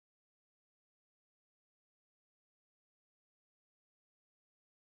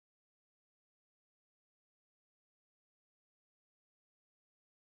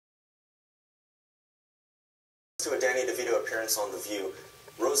To a Danny DeVito appearance on The View,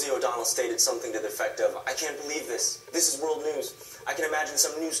 Rosie O'Donnell stated something to the effect of, "I can't believe this. This is world news. I can imagine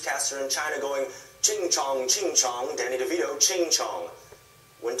some newscaster in China going, ching chong, Danny DeVito, ching chong."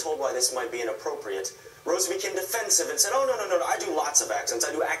 When told why this might be inappropriate, Rosie became defensive and said, "Oh, no, I do lots of accents.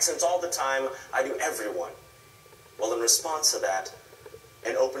 I do accents all the time. I do everyone." Well, in response to that,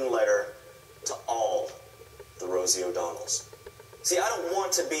 an open letter to all the Rosie O'Donnells. See, I don't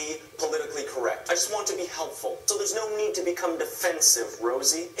want to be politically correct. I just want to be helpful. So there's no need to become defensive,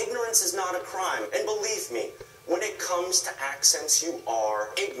 Rosie. Ignorance is not a crime. And believe me, when it comes to accents, you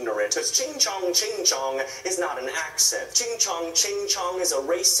are ignorant. Because ching chong is not an accent. Ching chong is a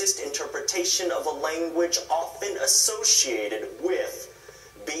racist interpretation of a language often associated with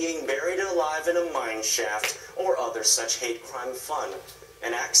being buried alive in a mine shaft or other such hate crime fun.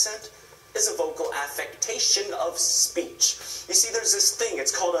 An accent is a vocal affectation of speech. You see, there's this thing,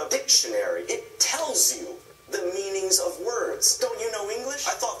 it's called a dictionary. It tells you the meanings of words. Don't you know English?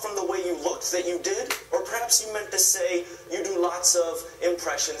 I thought from the way you looked that you did. Or perhaps you meant to say you do lots of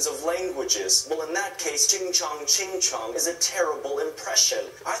impressions of languages. Well, in that case, ching chong is a terrible impression.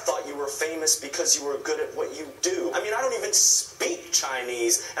 I thought you were famous because you were good at what you do. I mean, I don't even speak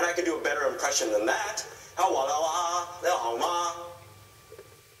Chinese, and I could do a better impression than that.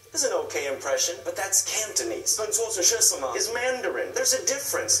 Is an okay impression, but that's Cantonese. Is Mandarin. There's a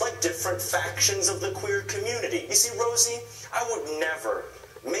difference, like different factions of the queer community. You see, Rosie, I would never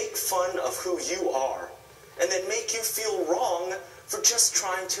make fun of who you are and then make you feel wrong for just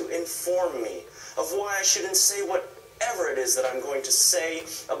trying to inform me of why I shouldn't say whatever it is that I'm going to say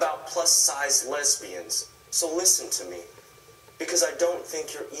about plus-size lesbians. So listen to me, because I don't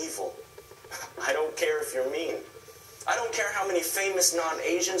think you're evil. I don't care if you're mean. I don't care how many famous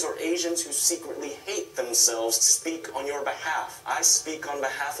non-Asians or Asians who secretly hate themselves speak on your behalf. I speak on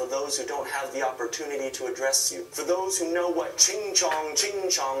behalf of those who don't have the opportunity to address you. For those who know what ching chong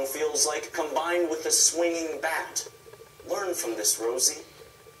feels like combined with a swinging bat. Learn from this, Rosie.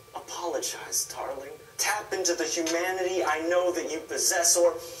 Apologize, darling. Tap into the humanity I know that you possess,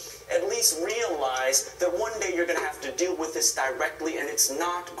 or at least realize that one day you're going to have to deal with this directly, and it's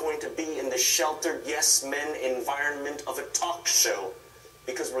not going to be in the sheltered yes men environment of a talk show.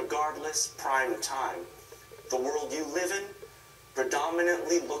 Because regardless, prime time, the world you live in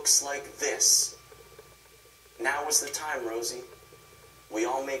predominantly looks like this. Now is the time, Rosie. We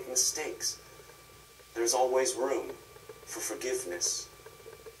all make mistakes. There's always room for forgiveness.